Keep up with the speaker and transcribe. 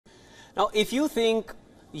Now, if you think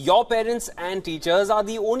your parents and teachers are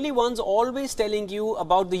the only ones always telling you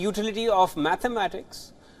about the utility of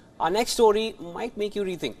mathematics, our next story might make you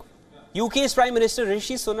rethink. UK's Prime Minister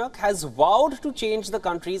Rishi Sunak has vowed to change the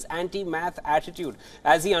country's anti-math attitude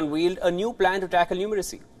as he unveiled a new plan to tackle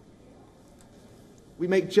numeracy. We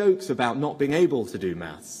make jokes about not being able to do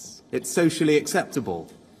maths. It's socially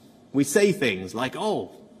acceptable. We say things like,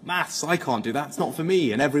 oh, maths, I can't do that, it's not for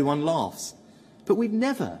me, and everyone laughs. But we'd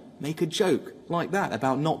never make a joke like that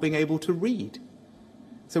about not being able to read.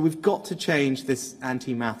 So we've got to change this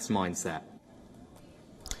anti-maths mindset.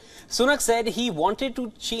 Sunak said he wanted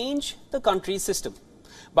to change the country's system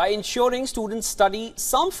by ensuring students study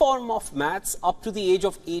some form of maths up to the age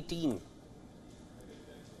of 18.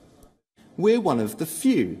 We're one of the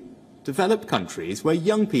few developed countries where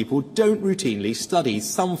young people don't routinely study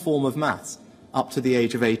some form of maths up to the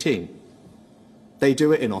age of 18. They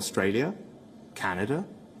do it in Australia, Canada,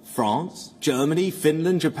 France, Germany,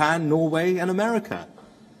 Finland, Japan, Norway and America.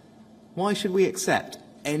 Why should we accept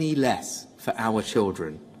any less for our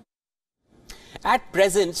children? At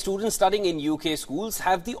present, students studying in UK schools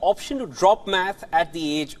have the option to drop math at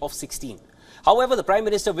the age of 16. However, the Prime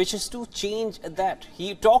Minister wishes to change that.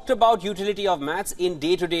 He talked about utility of maths in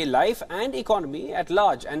day-to-day life and economy at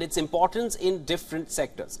large and its importance in different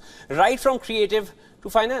sectors, right from creative to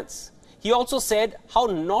finance. He also said how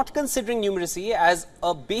not considering numeracy as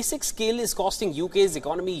a basic skill is costing UK's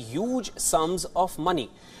economy huge sums of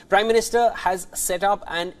money. Prime Minister has set up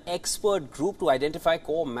an expert group to identify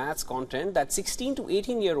core maths content that 16 to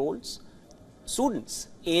 18-year-olds students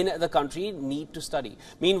in the country need to study.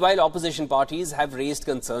 Meanwhile, opposition parties have raised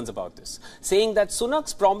concerns about this, saying that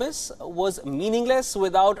Sunak's promise was meaningless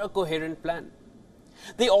without a coherent plan.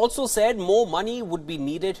 They also said more money would be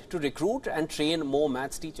needed to recruit and train more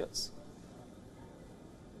maths teachers.